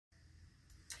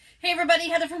Hey everybody,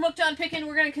 Heather from Hooked on Pickin.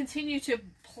 We're going to continue to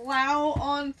plow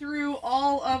on through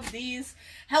all of these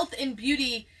health and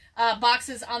beauty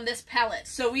boxes on this pallet.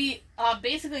 So we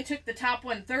basically took the top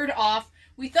 1/3 off.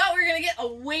 We thought we were going to get a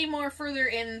way more further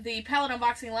in the pallet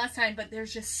unboxing last time, but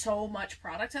there's just so much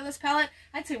product on this pallet.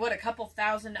 I'd say, what, a couple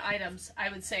thousand items, I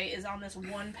would say, is on this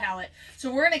one pallet.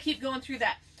 So we're going to keep going through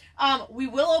that. We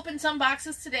will open some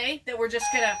boxes today that we're just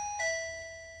going to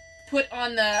put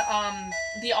on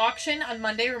the auction on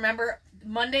Monday. Remember,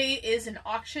 Monday is an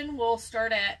auction. We'll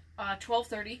start at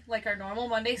 12:30, like our normal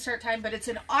Monday start time, but it's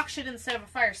an auction instead of a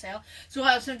fire sale. So we'll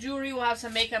have some jewelry, we'll have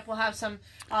some makeup, we'll have some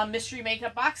mystery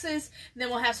makeup boxes, and then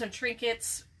we'll have some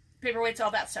trinkets, paperweights,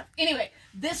 all that stuff. Anyway,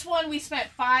 this one we spent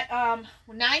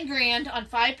 $9 grand on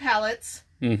 5 pallets,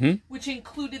 which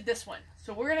included this one.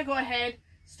 So we're gonna go ahead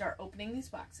start opening these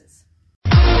boxes.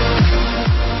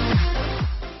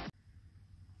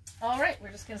 All right, we're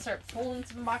just going to start pulling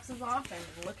some boxes off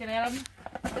and looking at them.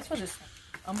 This one just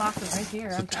unboxes right here.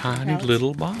 It's a tiny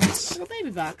little box. Little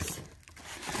baby box.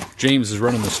 James is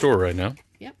running the store right now.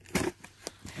 Yep.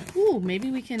 Ooh, maybe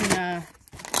we can,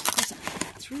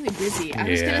 it's really busy. I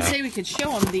was going to say we could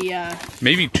show them the,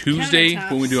 maybe Tuesday,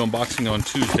 when we do unboxing on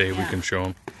Tuesday, we can show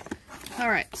them. All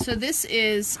right, so this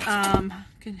is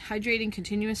hydrating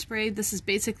continuous spray. This is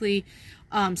basically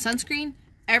sunscreen.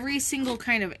 Every single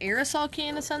kind of aerosol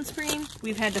can of sunscreen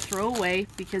we've had to throw away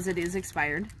because it is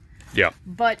expired. Yeah.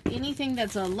 But anything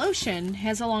that's a lotion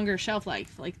has a longer shelf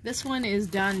life. Like this one is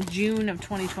done June of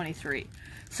 2023.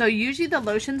 So usually the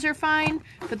lotions are fine,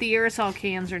 but the aerosol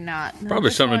cans are not.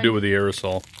 Probably something to do with the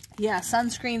aerosol. Yeah,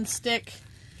 sunscreen stick.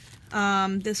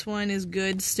 This one is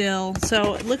good still.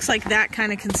 So it looks like that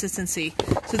kind of consistency.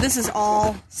 So this is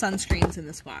all sunscreens in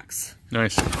this box.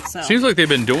 Nice. So, seems like they've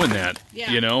been doing that.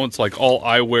 Yeah. You know, it's like all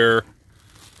eyewear.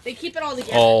 They keep it all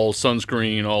together. All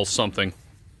sunscreen, all something.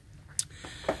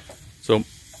 So,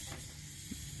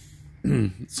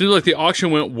 it seems like the auction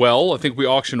went well. I think we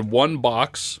auctioned one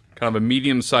box, kind of a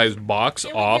medium-sized box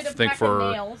off, I think for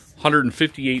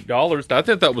 $158. I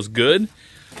thought that was good.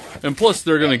 And plus,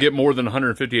 they're going to get more than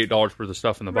 $158 worth of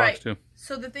stuff in the box, too.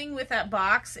 So the thing with that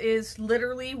box is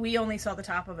literally we only saw the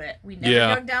top of it. We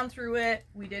never dug down through it.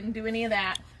 We didn't do any of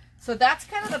that. So that's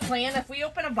kind of the plan. If we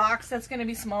open a box that's going to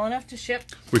be small enough to ship.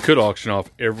 We could auction off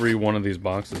every one of these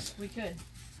boxes. We could.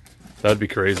 That'd be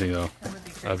crazy, though. That would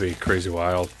be crazy. That'd be crazy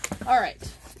wild. All right.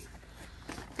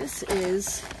 This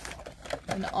is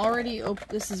an already open.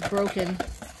 This is broken.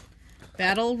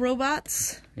 Battle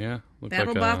Robots. Yeah.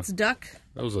 BattleBots duck.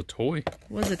 That was a toy.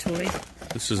 Was a toy.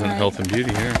 This isn't health and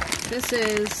beauty here. This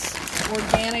is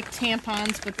organic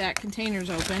tampons, but that container's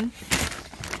open.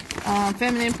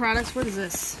 Feminine products. What is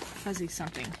this? Fuzzy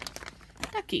something.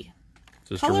 Ducky.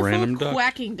 Just a random duck.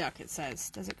 Quacking duck, it says.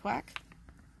 Does it quack?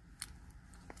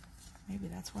 Maybe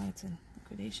that's why it's in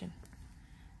liquidation.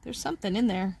 There's something in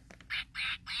there.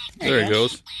 There it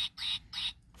goes.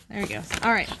 There he goes.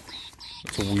 All right.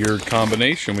 That's a weird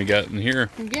combination we got in here.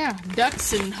 Yeah,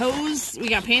 ducks and hose. We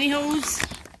got pantyhose.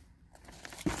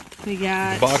 We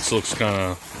got... The box looks kind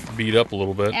of beat up a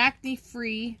little bit.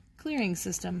 Acne-free clearing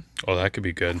system. Oh, that could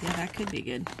be good. Yeah, that could be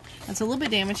good. That's a little bit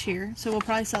damaged here, so we'll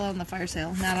probably sell it on the fire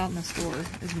sale, not out in the store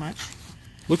as much.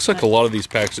 Looks like a lot of these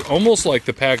packages, almost like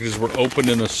the packages were opened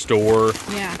in a store.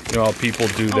 Yeah. You know how people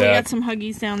do that. We got some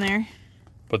Huggies down there.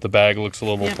 But the bag looks a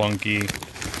little funky.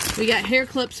 We got hair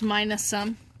clips minus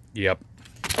some. Yep.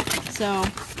 So,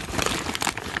 got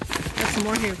some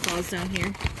more hair claws down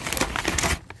here.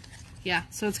 Yeah,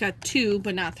 so it's got 2,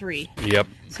 but not 3. Yep.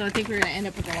 So I think we're going to end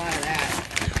up with a lot of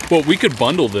that. Well, we could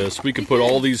bundle this. We could put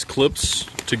all these clips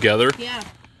together. Yeah.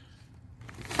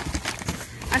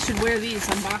 I should wear these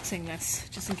unboxing this,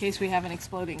 just in case we have an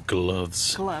exploding.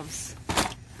 Gloves. Gloves.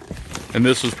 And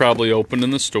this was probably open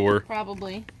in the store.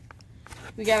 Probably.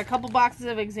 We got a couple boxes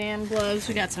of exam gloves.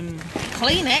 We got some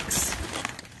Kleenex.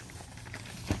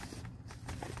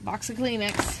 Box of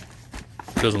Kleenex.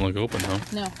 Doesn't look open, huh?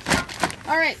 No.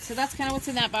 All right, so that's kind of what's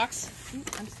in that box. Ooh,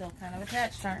 I'm still kind of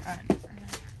attached, aren't I?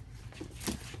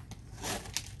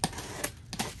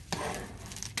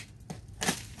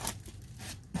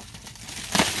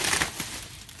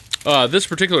 This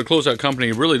particular closeout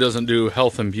company really doesn't do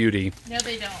health and beauty. No,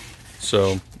 they don't.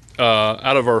 So,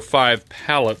 out of our 5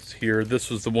 pallets here, this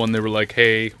was the one they were like,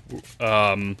 hey,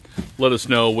 let us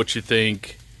know what you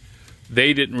think.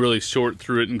 They didn't really sort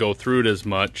through it and go through it as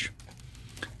much.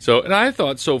 So, and I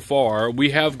thought so far, we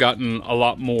have gotten a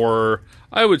lot more,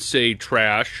 I would say,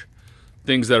 trash,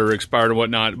 things that are expired and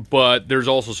whatnot, but there's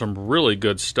also some really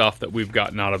good stuff that we've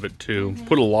gotten out of it too.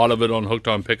 Put a lot of it on Hooked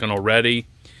on Pickin already.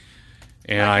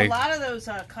 And like a lot of those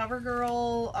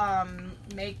CoverGirl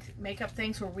makeup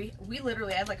things where we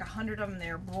literally had like 100 of them.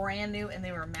 They were brand new and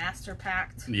they were master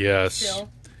packed. Yes. Still.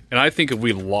 And I think if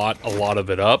we lot a lot of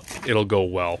it up, it'll go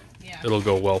well. Yeah. It'll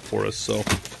go well for us. So.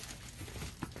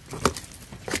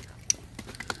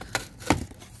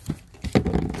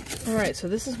 All right, so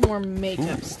this is more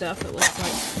makeup stuff. It looks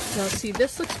like. Now, see,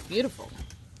 this looks beautiful.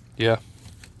 Yeah.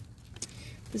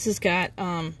 This has got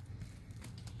 3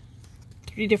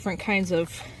 different kinds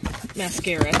of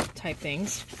mascara type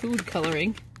things. Food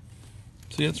coloring.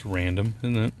 See, it's random,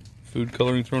 isn't it? Food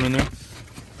coloring thrown in there.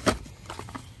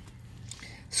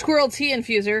 Squirrel tea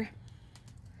infuser.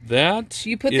 That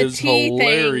you put is the tea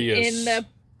hilarious. thing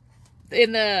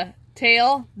in the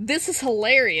tail. This is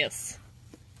hilarious.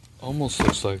 Almost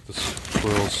looks like the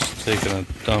squirrel's taking a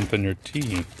dump in your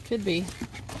tea. Could be.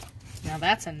 Now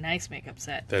that's a nice makeup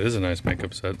set. That is a nice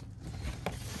makeup set.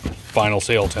 Final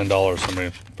sale, $10.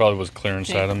 Somebody probably was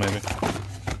clearance item, maybe.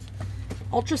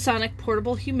 Ultrasonic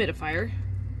portable humidifier.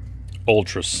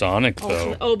 Ultrasonic,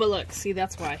 though. Oh, but look, see,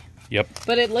 that's why. Yep.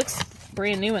 But it looks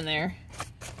brand new in there.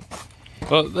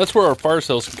 Well, that's where our fire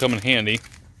sales can come in handy.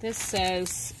 This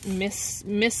says Miss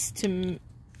to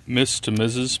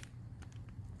Mrs.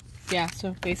 Yeah,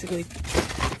 so basically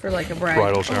for like a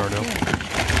bridal shower deal. Yeah.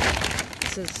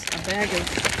 This is a bag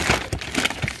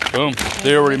of... Boom.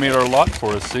 They already made our lot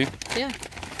for us, see? Yeah.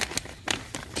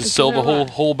 Just sell the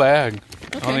whole bag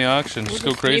on the auction. We'll just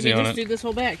go crazy on just it. do this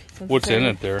whole bag. What's in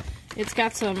it there? It's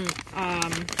got some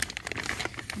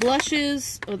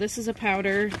blushes. Oh, this is a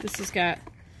powder. This has got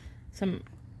some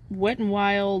Wet n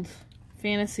Wild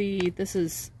Fantasy. This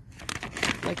is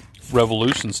like...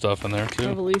 Revolution stuff in there, too.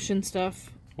 Revolution stuff.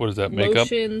 What is that,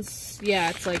 makeup? Lotions. Yeah,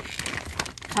 it's like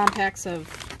compacts of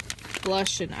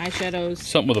blush and eyeshadows.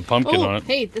 Something with a pumpkin on it.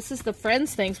 Hey, this is the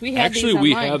Friends things. We have Actually, these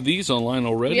we online. have these online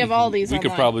already. We have all these We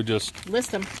online. could probably just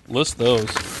list them. List those.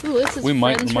 Ooh, this is we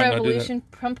Friends might not do Revolution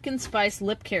Pumpkin Spice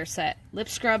Lip Care Set. Lip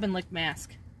scrub and lip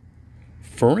mask.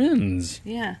 Friends.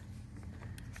 Yeah.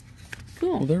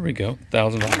 Cool. Well, there we go.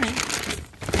 $1,000.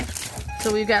 Right.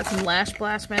 So we've got some Lash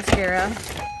Blast mascara.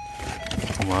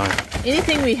 Oh my.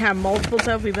 Anything we have multiples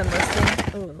of, we've been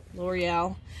listing. Oh,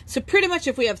 L'Oreal. So pretty much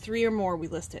if we have 3 or more, we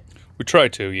list it. We try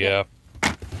to, yeah.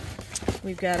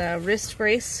 We've got a wrist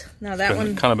brace. Now that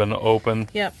one... kind of been open.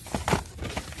 Yep.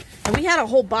 And we had a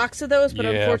whole box of those, but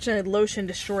unfortunately lotion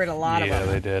destroyed a lot of them.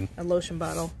 Yeah, they did. A lotion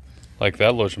bottle. Like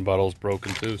that lotion bottle is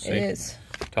broken too, see? It is.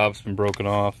 Top's been broken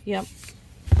off. Yep.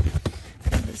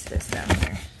 What is this down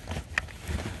here?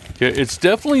 Yeah, it's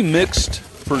definitely mixed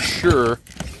for sure.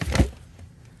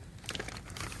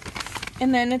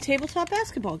 And then a tabletop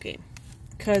basketball game.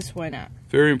 Because why not?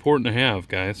 Very important to have,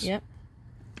 guys. Yep.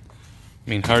 I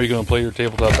mean, how are you going to play your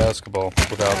tabletop basketball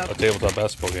without a tabletop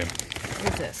basketball game?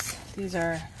 What is this? These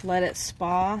are Let It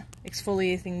Spa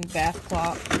exfoliating bath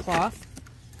cloth.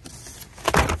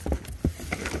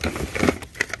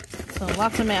 So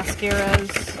lots of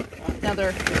mascaras.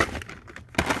 Another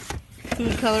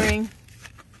food coloring.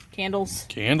 Candles.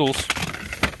 Candles.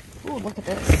 Ooh, look at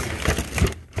this.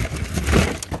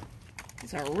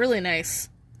 These are really nice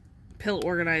pill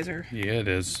organizer. Yeah, it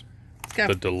is. It's got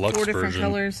the deluxe 4 different version.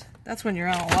 colors. That's when you're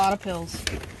on a lot of pills.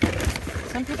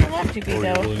 Some people have to be, Or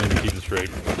though. you really need to keep it straight.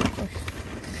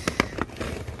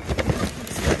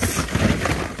 What's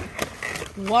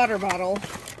this? Water bottle.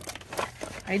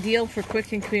 Ideal for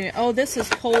quick and convenient. Oh, this is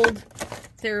cold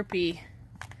therapy.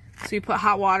 So you put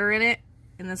hot water in it,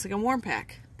 and it's like a warm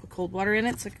pack. Put cold water in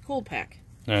it, it's like a cold pack.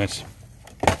 Nice.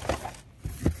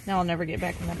 Now I'll never get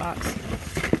back in the box.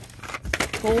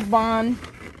 Gold Bond.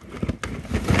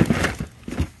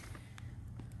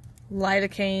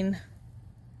 Lidocaine.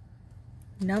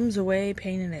 Numbs away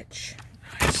pain and itch.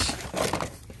 Nice.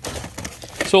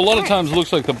 So a lot of times it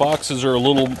looks like the boxes are a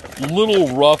little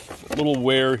rough, little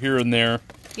wear here and there.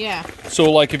 Yeah.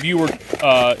 So like if you were,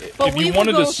 if you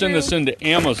wanted to send this into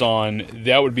Amazon,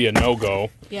 that would be a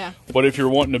no-go. Yeah. But if you're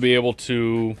wanting to be able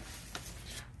to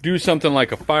do something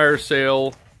like a fire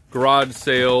sale, garage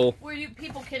sale, where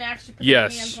people can actually put their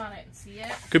hands on it and see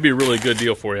it. Could be a really good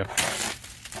deal for you.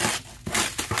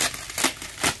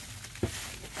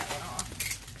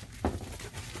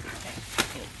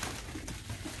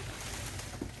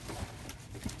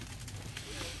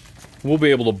 We'll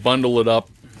be able to bundle it up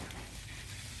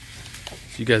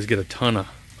so you guys get a ton of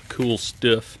cool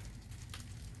stuff.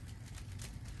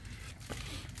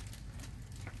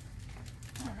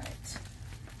 Alright.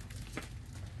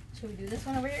 Should we do this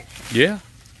one over here? Yeah. I'm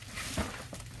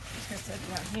just going to set it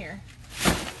down here. I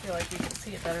feel like we can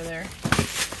see it better there.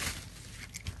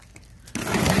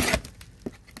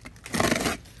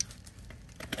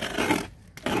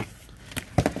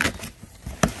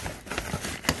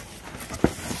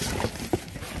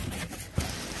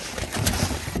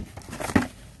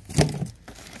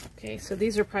 Okay, so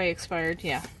these are probably expired,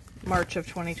 yeah. March of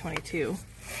 2022.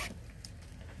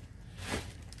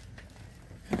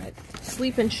 Alright,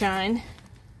 Sleep and Shine.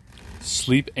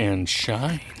 Sleep and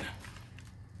shine.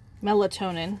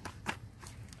 Melatonin.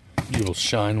 You will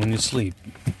shine when you sleep.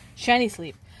 Shiny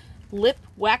Sleep. Lip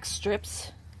wax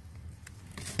strips.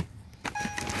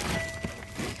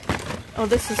 Oh,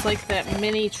 this is like that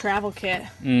mini travel kit.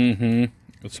 Mm-hmm.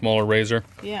 A smaller razor.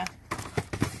 Yeah.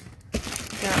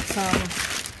 Got some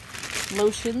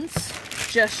lotions.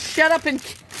 Just shut up and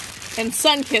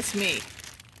sun kiss me.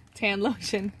 Tan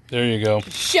lotion. There you go.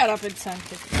 Shut up and sun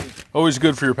kiss me. Always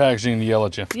good for your packaging to yell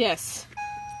at you. Yes.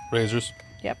 Razors.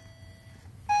 Yep.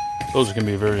 Those can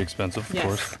be very expensive, of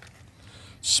course.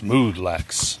 Smooth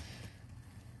Lax.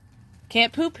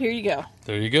 Can't poop? Here you go.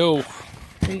 There you go.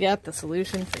 We got the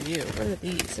solution for you. What are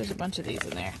these? There's a bunch of these in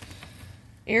there.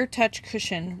 Air Touch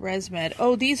Cushion ResMed.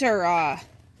 Oh, these are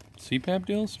CPAP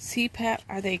deals? CPAP.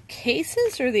 Are they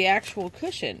cases or the actual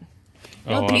cushion?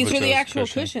 Oh, No, these are the actual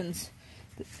cushions.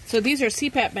 So these are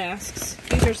CPAP masks.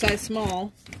 These are size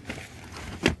small.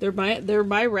 They're by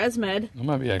ResMed. That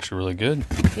might be actually really good.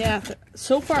 Yeah.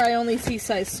 So far, I only see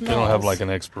size small. They don't have like an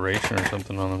expiration or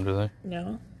something on them, do they?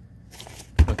 No.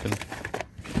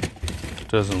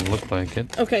 Doesn't look like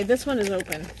it. Okay, this one is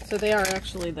open. So they are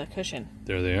actually the cushion.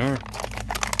 There they are.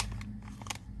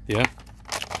 Yeah.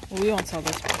 Well, we won't sell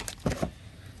this one.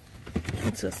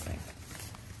 What's this thing?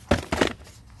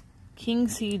 King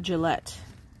C Gillette.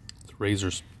 It's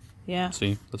razors. Yeah.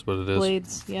 See, that's what it is.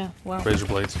 Blades. Yeah. Wow. Razor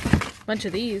blades. Bunch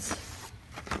of these.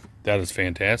 That is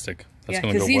fantastic. That's Yeah,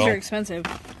 going to go because these well. are expensive.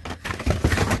 I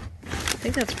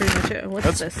think that's pretty much it. What's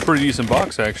That's this? a pretty decent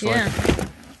box, actually. Yeah.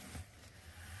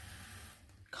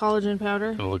 Collagen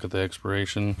powder. Gonna look at the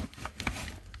expiration.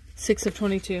 6 of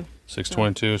 22.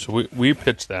 6/22. So we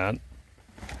pitched that.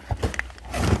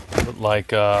 But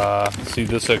like, see,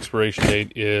 this expiration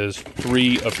date is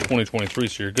 3 of 2023.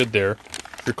 So you're good there.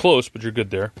 You're close, but you're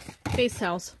good there. Face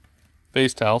towels.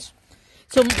 Face towels.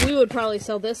 So we would probably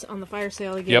sell this on the fire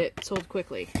sale to get it sold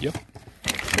quickly. Yep. So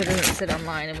it doesn't sit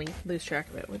online and we lose track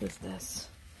of it. What is this?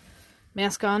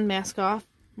 Mask on, mask off.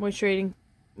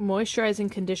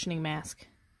 Moisturizing conditioning mask.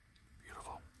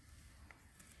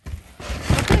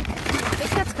 I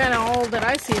think that's kind of all that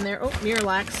I see in there. Oh,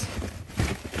 Miralax.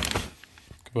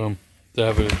 Boom. Do I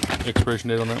have an expiration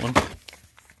date on that one?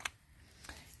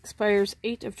 Expires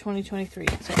 8 of 2023,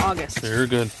 so August. Very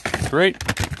good. Great.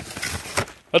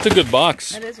 That's a good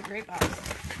box. That is a great box.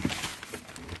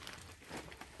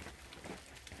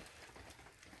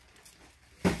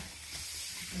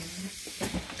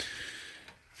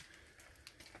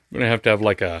 We're gonna have to have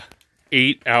like a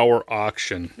 8-hour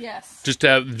auction. Yes.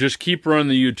 Just keep running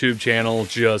the YouTube channel.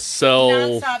 Just sell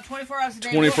Non-stop, 24 hours a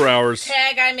day. 24 hours.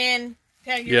 Tag I'm in.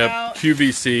 Tag you out.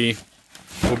 QVC.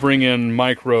 We'll bring in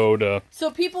Micro to...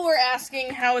 So people were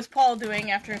asking how is Paul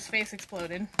doing after his face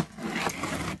exploded.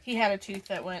 He had a tooth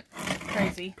that went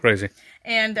crazy. Crazy.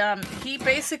 And he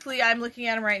basically, I'm looking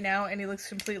at him right now, and he looks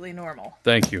completely normal.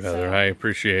 Thank you, Heather. So, I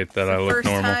appreciate that. I look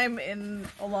normal. First time in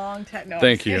a long time. No,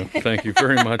 Thank you. Thank you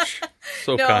very much.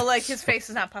 So no, kind. like his face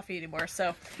is not puffy anymore.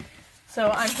 So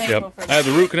I'm thankful for that. I had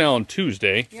the root canal on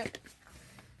Tuesday. Yep.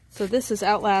 So this is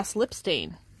Outlast Lip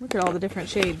Stain. Look at all the different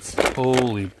shades.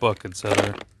 Holy buckets,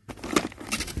 Heather.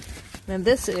 And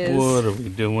this is... What are we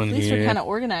doing here? These are kind of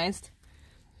organized.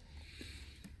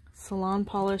 Salon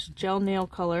Polish Gel Nail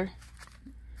Color.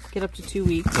 Get up to 2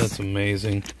 weeks. That's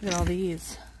amazing. Look at all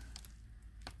these.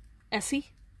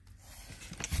 Essie.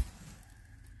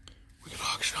 We could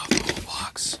auction off the whole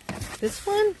box. This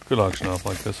one? Could auction off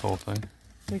like this whole thing.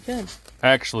 We could.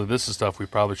 Actually, this is stuff we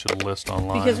probably should list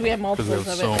online. Because we have multiples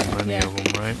because of we it. have so many of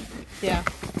them, right? Yeah.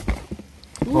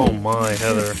 Oh my,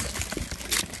 Heather.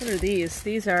 What are these?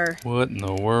 These are... What in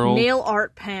the world? Nail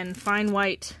art pen. Fine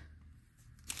white.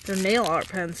 They're nail art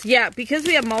pens. Yeah, because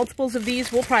we have multiples of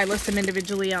these, we'll probably list them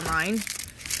individually online.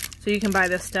 So you can buy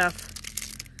this stuff.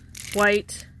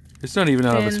 White. It's not even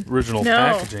out of its original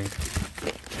packaging.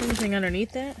 Anything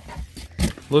underneath that?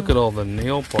 Look at all the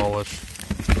nail polish.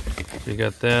 So you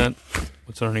got that.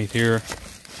 What's underneath here?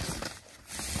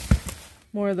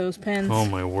 More of those pens. Oh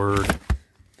my word.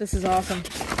 This is awesome.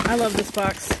 I love this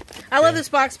box. I love this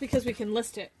box because we can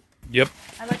list it. Yep.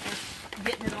 I like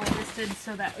getting it all listed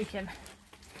so that we can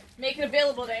make it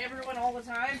available to everyone all the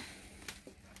time.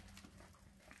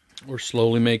 We're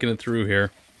slowly making it through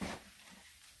here.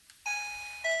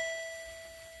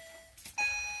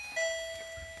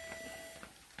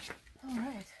 All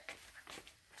right.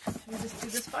 Should we just do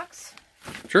this box?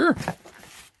 Sure.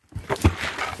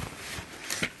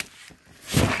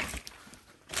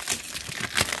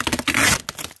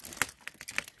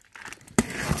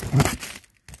 I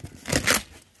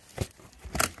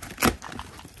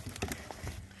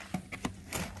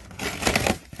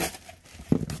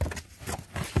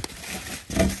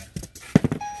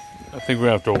think we're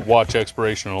going to have to watch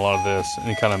expiration on a lot of this.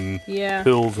 Any kind of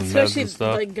pills and meds and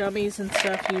stuff. Especially like gummies and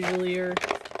stuff usually are.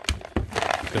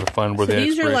 Got to find where the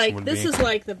these expiration are like, would this be. is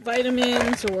like the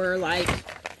vitamins, or like,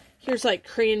 here's like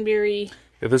cranberry.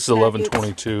 Yeah, this is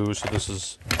 11/22, so this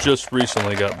is just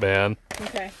recently got bad.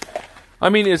 Okay. I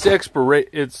mean, it's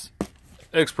expiration,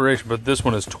 but this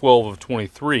one is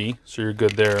 12/23, so you're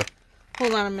good there.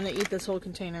 Hold on, I'm going to eat this whole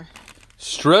container.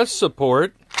 Stress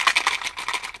support.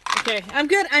 Okay, I'm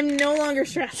good. I'm no longer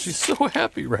stressed. She's so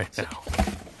happy right now.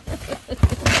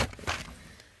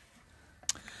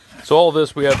 So all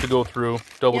this we have to go through,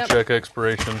 double check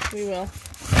expiration. We will.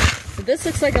 So this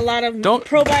looks like a lot of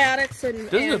probiotics and...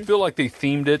 Doesn't it feel like they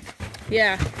themed it?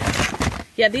 Yeah.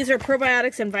 Yeah, these are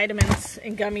probiotics and vitamins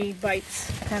and gummy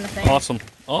bites kind of thing. Awesome.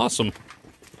 Awesome.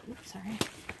 Oops, sorry.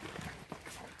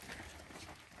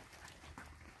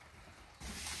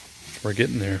 We're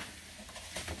getting there.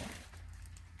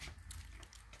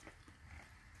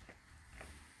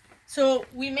 So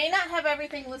we may not have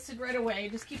everything listed right away.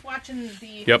 Just keep watching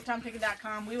the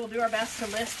Pickin.com. We will do our best to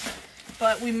list,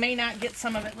 but we may not get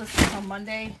some of it listed until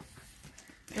Monday.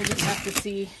 We'll just have to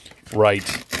see.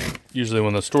 Right. Usually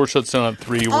when the store shuts down at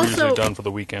 3, we're usually done for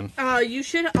the weekend. You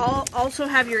should also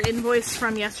have your invoice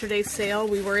from yesterday's sale.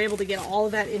 We were able to get all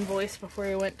of that invoice before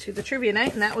we went to the trivia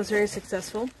night, and that was very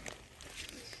successful.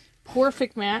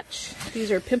 Perfect match.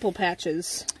 These are pimple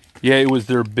patches. Yeah, it was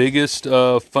their biggest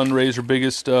fundraiser,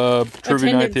 biggest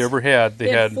trivia night they ever had. They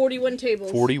had 41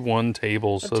 tables. 41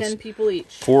 tables. Of 10 people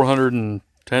each.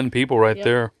 410 people right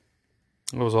there.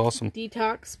 That was awesome.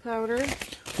 Detox powder.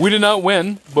 We did not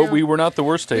win, but we were not the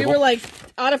worst table. We were like,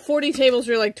 out of 40 tables,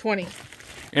 we were like 20.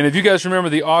 And if you guys remember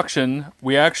the auction,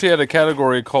 we actually had a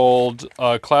category called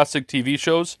Classic TV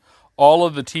Shows. All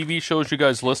of the TV shows you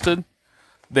guys listed,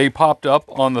 they popped up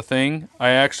on the thing.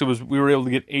 We were able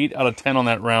to get 8 out of 10 on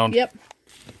that round. Yep.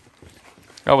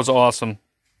 That was awesome.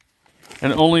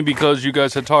 And only because you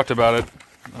guys had talked about it,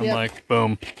 I'm like,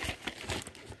 boom.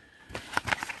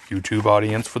 YouTube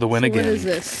audience for the win again. What is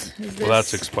this? Well,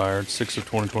 that's expired. 6 of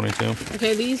 2022.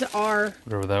 Okay, these are...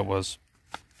 whatever that was.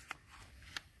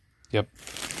 Yep.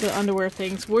 The underwear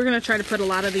things. We're going to try to put a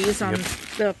lot of these on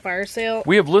the fire sale.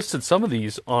 We have listed some of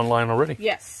these online already.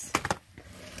 Yes.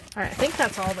 All right, I think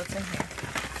that's all that's in here.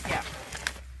 Yeah.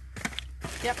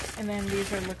 Yep, and then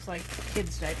these are, looks like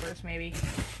kids' diapers, maybe.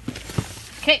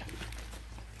 Okay.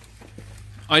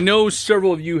 I know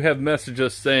several of you have messaged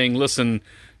us saying, listen,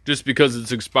 just because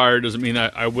it's expired doesn't mean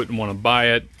I wouldn't want to buy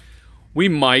it. We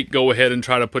might go ahead and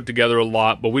try to put together a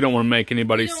lot, but we don't want to make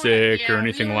anybody sick or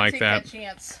anything like that.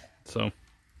 Chance. So. Okay.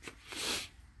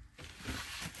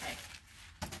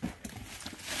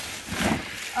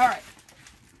 All right.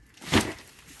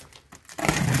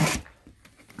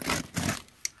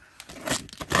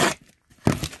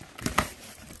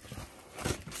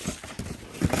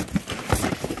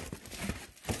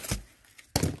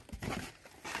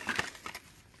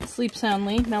 Sleep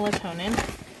soundly,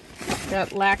 melatonin.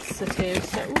 Got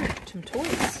laxatives. Ooh, some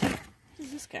toys. What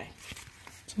is this guy?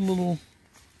 It's a little...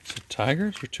 is it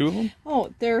tigers or 2 of them?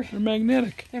 Oh, they're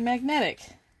magnetic. They're magnetic.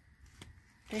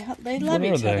 They love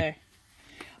each other.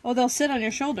 Oh, they'll sit on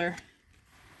your shoulder.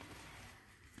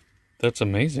 That's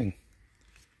amazing.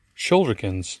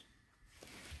 Shoulderkins.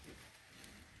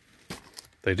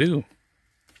 They do.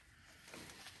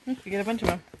 You get a bunch of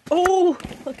them. Oh,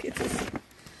 look, it's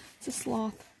a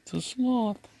sloth. It's a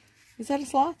sloth. Is that a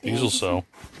sloth? Diesel so.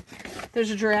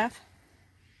 There's a giraffe.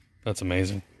 That's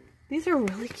amazing. These are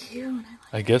really cute.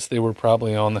 I guess they were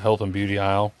probably on the health and beauty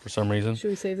aisle for some reason.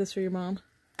 Should we save this for your mom?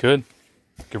 Good.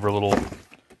 Give her a little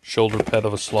shoulder pet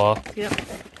of a sloth. Yep.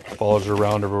 Follows her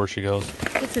around everywhere she goes.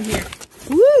 What's in here?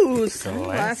 Woo!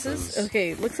 Sunglasses.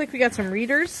 Okay, looks like we got some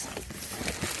readers.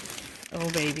 Oh,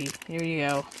 baby. Here you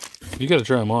go. You got to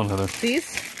try them on, Heather.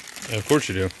 These? Yeah, of course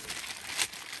you do.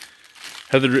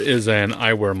 Heather is an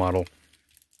eyewear model.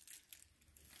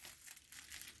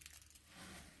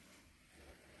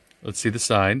 Let's see the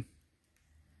side.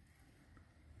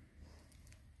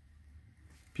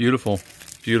 Beautiful.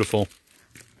 Beautiful.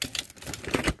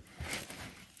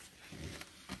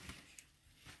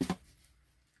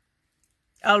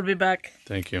 I'll be back.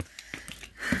 Thank you.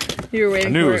 You were waiting.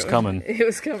 I knew it was coming. It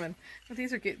was coming. But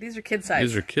these are kid size.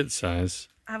 These are kid size.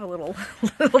 I have a little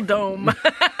dome.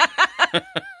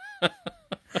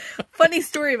 Funny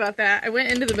story about that. I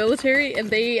went into the military and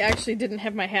they actually didn't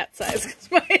have my hat size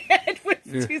because my head was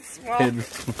too small. Head,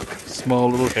 small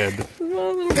little head.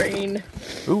 Small little brain.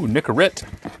 Ooh, Nicorette.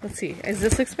 Let's see. Is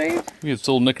this expired? We had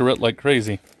sold Nicorette like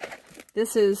crazy.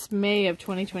 This is May of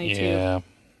 2022. Yeah.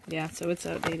 Yeah, so it's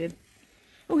outdated.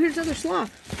 Oh, here's another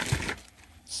sloth.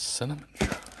 Cinnamon.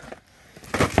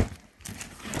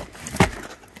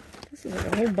 This is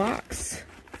like a whole box.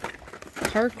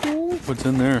 Charcoal? What's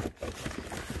in there?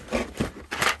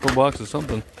 Whole box of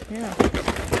something. Yeah.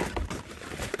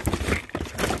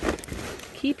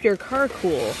 Keep your car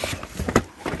cool.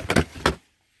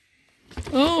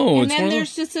 Oh, and then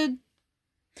there's just a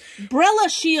umbrella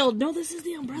shield. No, this is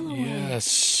the umbrella one.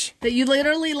 Yes. That you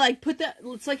literally like put that.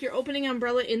 It's like you're opening an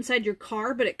umbrella inside your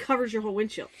car, but it covers your whole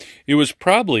windshield. It was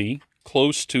probably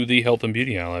close to the health and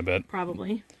beauty aisle, I bet.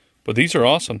 Probably. But these are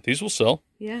awesome. These will sell.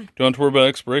 Yeah. Don't have to worry about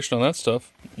expiration on that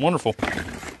stuff. Wonderful.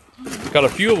 Got a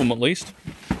few of them at least.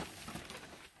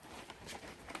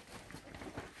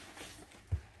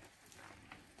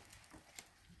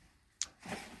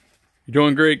 You're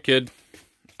doing great, kid.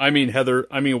 I mean, Heather.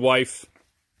 I mean, wife.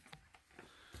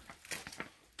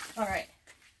 All right.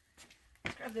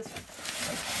 Let's grab this one.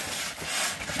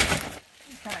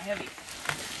 It's kind of heavy.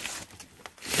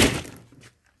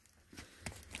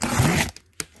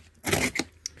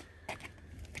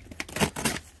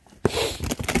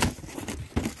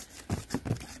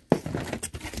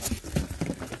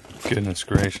 Goodness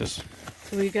gracious.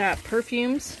 So we got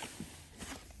perfumes.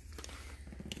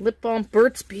 Lip balm,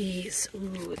 Burt's Bees.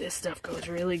 Ooh, this stuff goes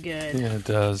really good. Yeah, it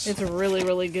does. It's a really,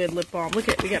 really good lip balm. Look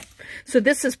at, we got, so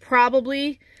this is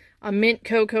probably a mint,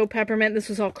 cocoa, peppermint. This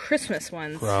was all Christmas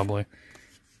ones. Probably.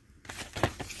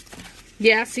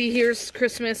 Yeah, see, here's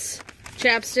Christmas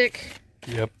chapstick.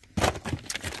 Yep.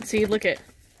 See, look at.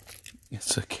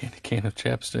 It's a can of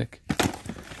chapstick.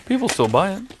 People still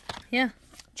buy it. Yeah.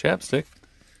 Chapstick.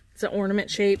 It's an ornament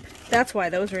shape. That's why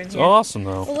those are in It's here. awesome,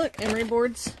 though. Oh, look, emery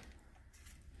boards.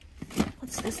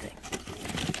 What's this thing?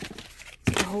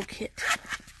 It's the whole kit.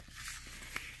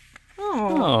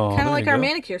 Oh, kind of like our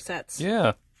manicure sets.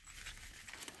 Yeah.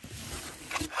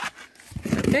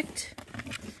 Perfect.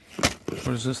 What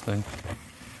is this thing?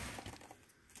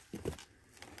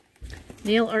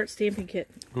 Nail art stamping kit.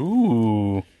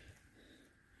 Ooh.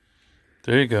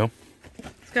 There you go.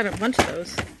 It's got a bunch of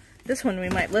those. This one we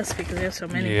might list because we have so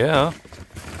many. Yeah.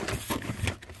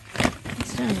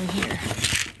 What's down in here?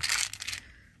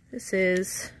 This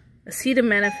is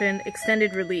acetaminophen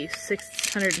extended release,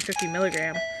 650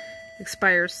 milligram.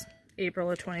 Expires April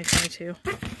of 2022.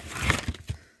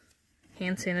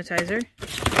 Hand sanitizer.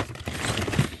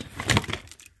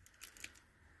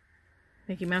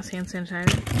 Mickey Mouse hand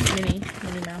sanitizer.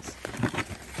 Minnie Mouse.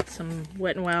 Some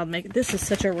Wet n Wild make. This is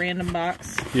such a random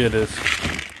box. Yeah, it is.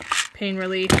 Pain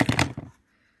relief.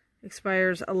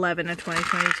 Expires 11 of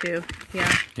 2022.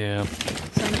 Yeah. Yeah.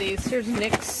 Some of these. Here's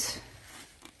NYX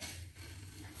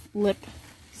lip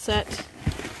set.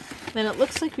 Then it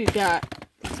looks like we've got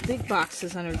these big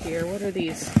boxes under here. What are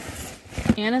these?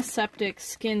 Antiseptic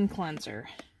skin cleanser.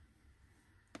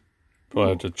 We'll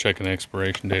have to check an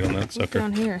expiration date on that What's sucker.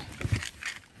 down here?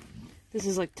 This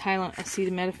is like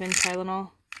acetaminophen,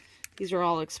 Tylenol. These are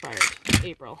all expired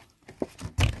April.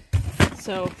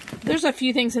 So there's a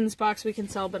few things in this box we can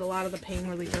sell, but a lot of the pain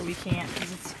reliever we can't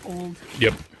because it's old.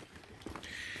 Yep.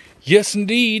 Yes,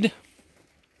 indeed.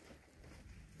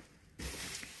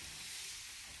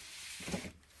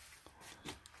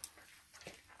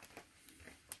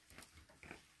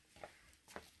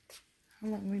 How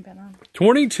long have we been on?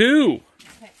 22.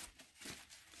 Okay.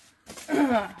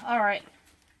 All right.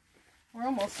 We're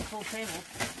almost a full table.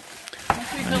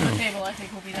 Once we fill the table, I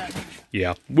think we'll be done.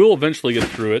 Yeah, we'll eventually get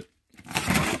through it.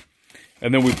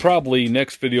 And then we probably,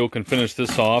 next video, can finish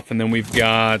this off. And then we've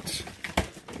got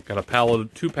a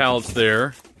pallet, 2 pallets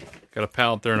there. Got a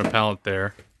pallet there and a pallet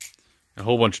there. A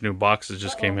whole bunch of new boxes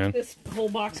just came in. This whole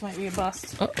box might be a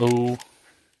bust. Uh-oh.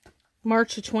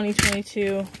 March of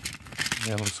 2022.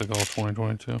 Yeah, it looks like all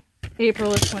 2022.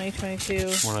 April of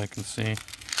 2022. What I can see.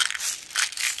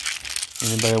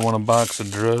 Anybody want a box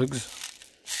of drugs?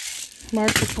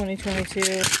 March of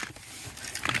 2022.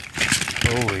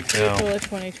 Holy cow. April of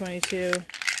 2022.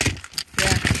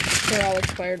 Yeah, they're all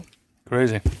expired.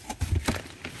 Crazy.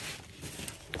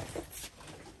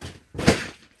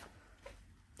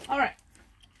 All right.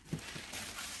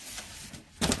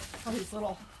 All these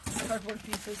little cardboard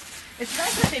pieces. It's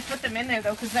nice that they put them in there,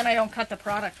 though, because then I don't cut the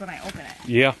product when I open it.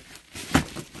 Yeah.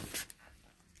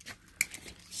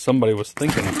 Somebody was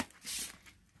thinking.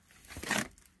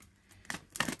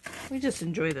 We just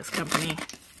enjoy this company.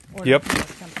 Yep.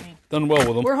 This company. Done well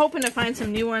with them. We're hoping to find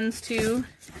some new ones, too.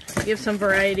 Give some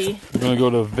variety. We're going to go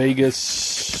to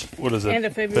Vegas, what is it? End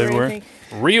of February, I think.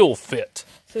 Real Fit.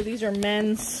 So these are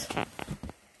men's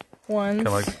ones. Kind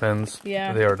of like Depends.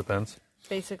 Yeah. They are Depends.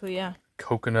 Basically, yeah.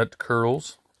 Coconut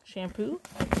curls. Shampoo.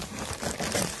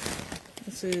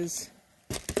 This is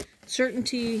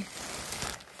Certainty.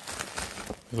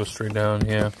 Go straight down,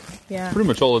 yeah. Yeah. Pretty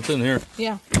much all that's in here.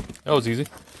 Yeah. That was easy.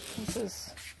 This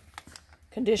is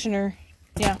conditioner.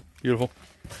 Yeah. Beautiful.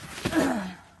 I'll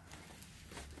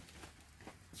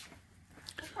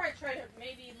probably try to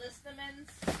maybe list the men's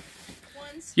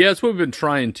ones. Yeah, that's what we've been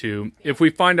trying to. If we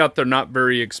find out they're not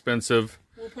very expensive,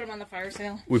 we'll put them on the fire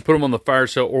sale. we put them on the fire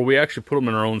sale, or we actually put them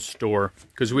in our own store.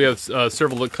 Because we have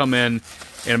several that come in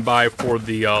and buy for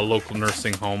the local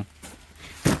nursing home.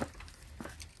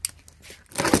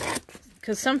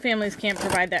 Because some families can't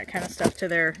provide that kind of stuff to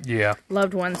their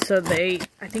loved ones, so I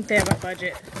think they have a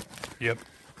budget. Yep.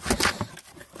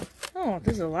 Oh,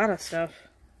 there's a lot of stuff.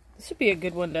 This would be a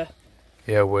good one to...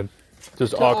 Yeah, it would.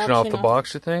 Just auction off the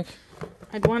box, you think?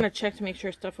 I'd want to check to make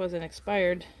sure stuff wasn't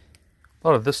expired. A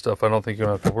lot of this stuff I don't think you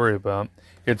don't have to worry about.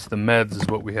 It's the meds is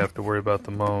what we have to worry about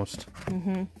the most.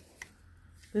 Mm-hmm.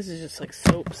 This is just like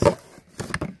soaps.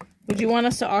 Would you want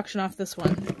us to auction off this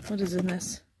one? What is in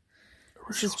this?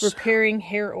 This is repairing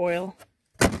hair oil.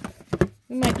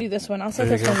 We might do this one. I'll set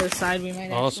this one to the side. We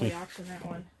might actually auction that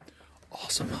one.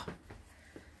 Awesome.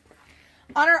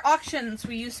 On our auctions,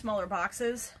 we use smaller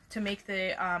boxes to make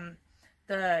the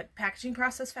packaging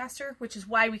process faster, which is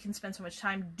why we can spend so much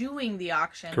time doing the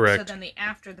auction. Correct. So then the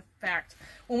after the fact.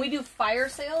 When we do fire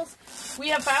sales, we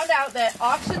have found out that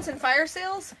auctions and fire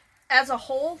sales as a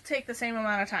whole take the same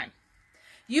amount of time.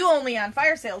 You only on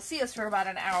fire sales see us for about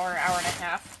an hour, hour and a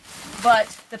half, but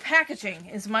the packaging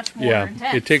is much more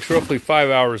intense. It takes roughly 5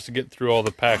 hours to get through all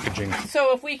the packaging.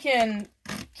 So if we can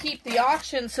keep the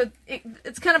auction, so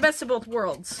it's kind of best of both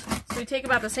worlds. So we take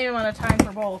about the same amount of time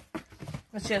for both.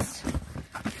 It's just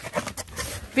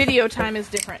video time is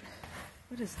different.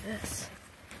 What is this?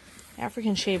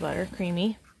 African shea butter,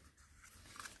 creamy.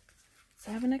 Does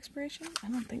that have an expiration? I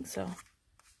don't think so.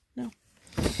 No.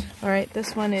 All right,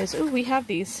 this one is, oh, we have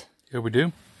these. Yeah, we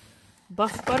do.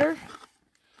 Buff butter.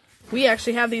 We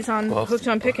actually have these on Hooked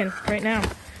on Pickin right now.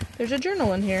 There's a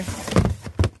journal in here.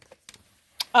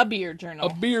 A beer journal.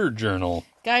 A beer journal.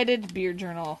 Guided beer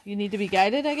journal. You need to be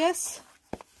guided, I guess.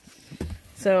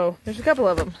 So there's a couple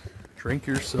of them. Drink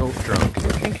yourself drunk.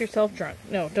 Drink yourself drunk.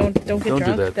 No, don't get drunk.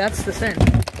 Do that. That's the sin.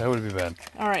 That would be bad.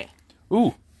 All right.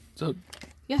 Ooh. So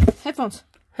yeah, headphones.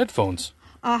 Headphones.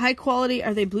 High quality.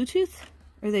 Are they Bluetooth?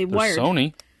 Or are they wired?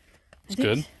 Sony. It's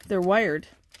good. They're wired.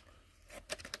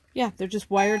 Yeah, they're just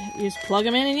wired. You just plug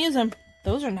them in and use them.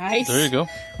 Those are nice. There you go.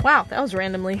 Wow, that was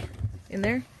randomly in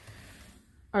there.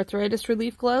 Arthritis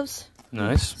relief gloves.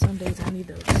 Nice. Some days I need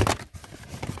those.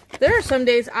 There are some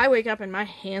days I wake up and my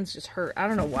hands just hurt. I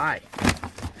don't know why.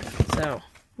 So,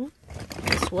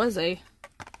 this was a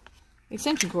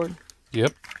extension cord.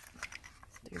 Yep.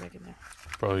 Stick it back in there.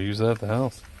 Probably use that at the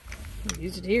house.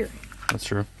 Use it here. That's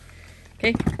true.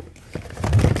 Okay.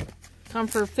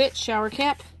 Comfort Fit shower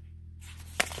cap.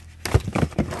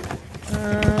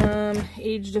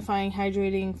 Age-defying,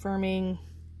 hydrating, firming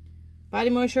body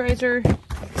moisturizer.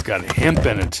 It's got hemp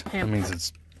in it. Hemp. That means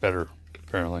it's better,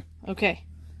 apparently. Okay.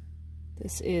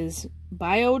 This is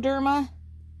Bioderma.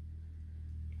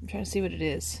 I'm trying to see what it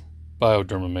is.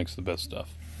 Bioderma makes the best stuff.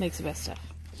 Makes the best stuff.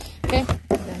 Okay.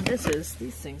 Then this is,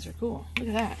 these things are cool. Look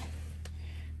at that.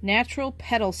 Natural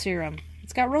petal serum.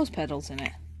 It's got rose petals in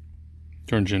it.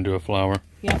 Turns you into a flower.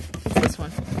 Yep. What's this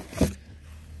one?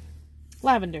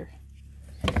 Lavender.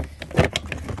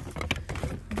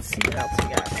 Let's see what else we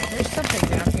got. There's something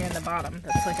down here in the bottom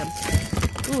that's like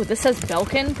a... Ooh, this says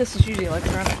Belkin. This is usually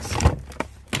electronics.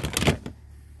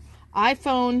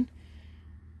 iPhone.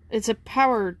 It's a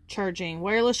power charging,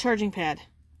 wireless charging pad.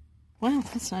 Wow,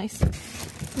 that's nice.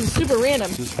 It's super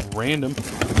random. Just random.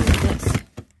 What is this?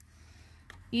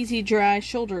 Easy dry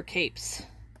shoulder capes.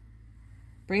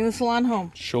 Bring the salon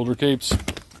home. Shoulder capes.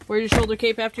 Wear your shoulder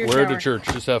cape after your Wear shower. it to church.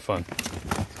 Just have fun.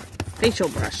 Facial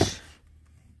brush.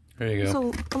 There you go.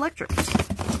 It's electric.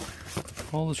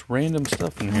 All this random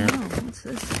stuff in here. Oh, what's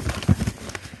this?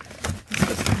 What's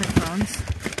this? Headphones.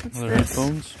 What's Other this?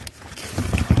 headphones.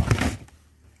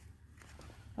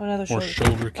 Oh, another More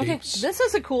shoulder capes. Okay, this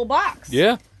is a cool box.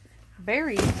 Yeah.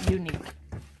 Very unique.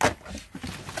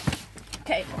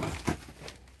 Okay.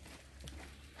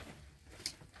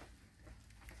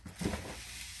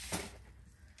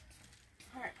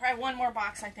 Alright, probably one more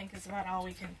box I think is about all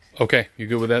we can Okay, you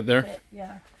good with that there? fit.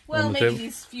 Yeah. Well, the maybe table?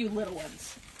 these few little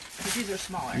ones. Because these are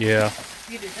smaller. Yeah.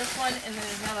 You do this one and then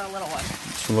another little one.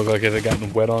 Does it look like it had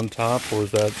gotten wet on top, or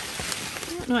is that...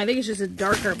 No, I think it's just a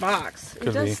darker box. It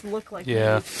Could does be. look like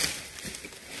Yeah. maybe.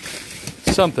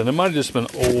 something. It might have just been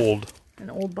old. An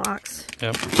old box.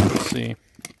 Yep. Let's see.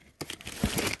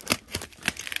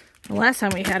 The last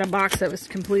time we had a box that was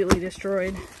completely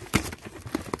destroyed.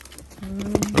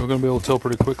 We're going to be able to tell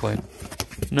pretty quickly.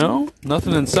 No?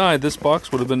 Nothing inside. This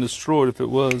box would have been destroyed if it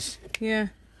was. Yeah.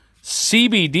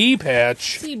 CBD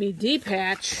patch. CBD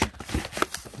patch.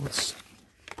 Let's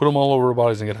put them all over our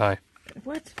bodies and get high.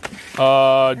 What?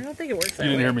 I don't think it works that way.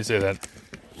 You didn't hear me say that.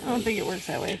 I don't think it works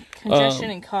that way.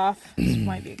 Congestion and cough. This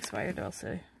might be expired, I'll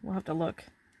say. We'll have to look.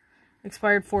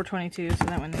 Expired 4/22, so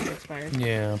that one is expired.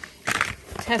 Yeah.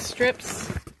 Test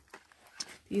strips.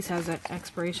 These has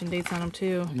expiration dates on them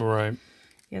too. Right.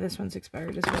 Yeah, this one's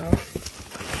expired as well.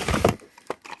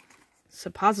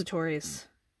 Suppositories.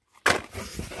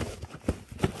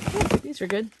 Oh, these are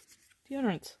good.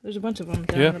 Deodorants. There's a bunch of them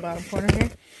down in the bottom corner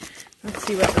here. Let's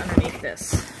see what's underneath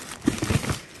this.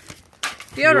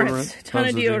 Deodorants. Ton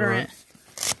of deodorant.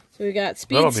 So we got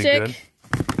Speed Stick.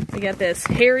 We got this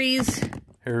Harry's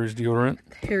deodorant.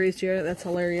 Harry's deodorant. That's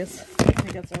hilarious. I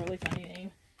think that's a really funny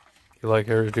name. You like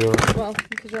Harry's deodorant? Well,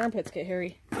 because your armpits get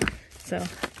hairy. So, I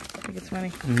think it's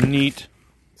funny. Neat.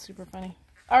 Super funny.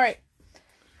 All right.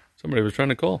 Somebody was trying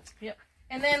to call. Yep.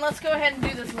 And then let's go ahead and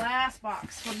do this last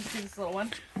box. Let me see this little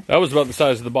one. That was about the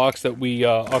size of the box that we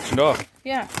auctioned off.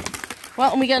 Yeah.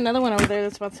 Well, and we got another one over there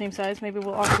that's about the same size. Maybe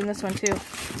we'll auction this one too.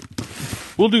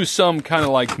 We'll do some kind of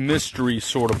like mystery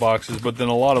sort of boxes, but then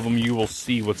a lot of them you will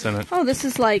see what's in it. Oh, this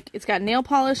is like, it's got nail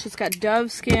polish, it's got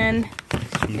dove skin,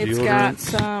 it's got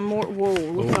some more, whoa,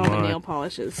 look at all the nail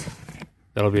polishes.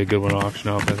 That'll be a good one to auction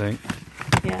off, I think.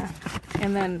 Yeah.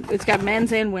 And then it's got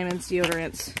men's and women's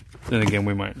deodorants. Then again,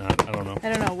 we might not. I don't know.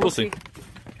 I don't know. We'll see.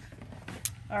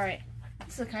 All right.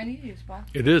 It's the kind you use, Paul.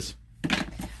 It is.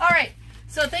 All right.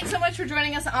 So thanks so much for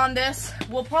joining us on this.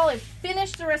 We'll probably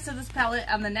finish the rest of this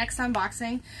palette on the next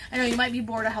unboxing. I know you might be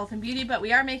bored of health and beauty, but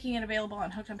we are making it available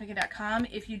on hookedonpickin.com.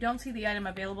 If you don't see the item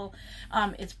available,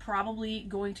 it's probably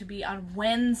going to be on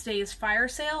Wednesday's fire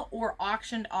sale or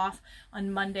auctioned off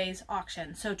on Monday's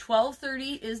auction. So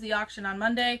 12:30 is the auction on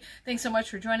Monday. Thanks so much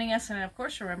for joining us. And of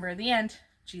course, remember at the end,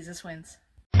 Jesus wins.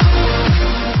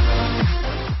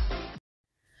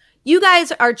 You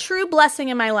guys are a true blessing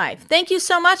in my life. Thank you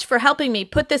so much for helping me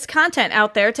put this content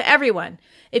out there to everyone.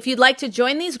 If you'd like to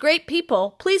join these great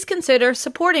people, please consider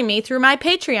supporting me through my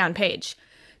Patreon page.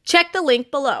 Check the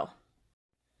link below.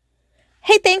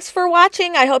 Hey, thanks for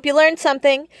watching. I hope you learned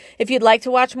something. If you'd like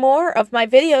to watch more of my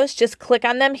videos, just click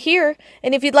on them here.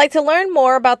 And if you'd like to learn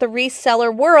more about the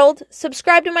reseller world,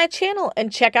 subscribe to my channel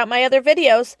and check out my other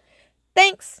videos.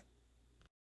 Thanks.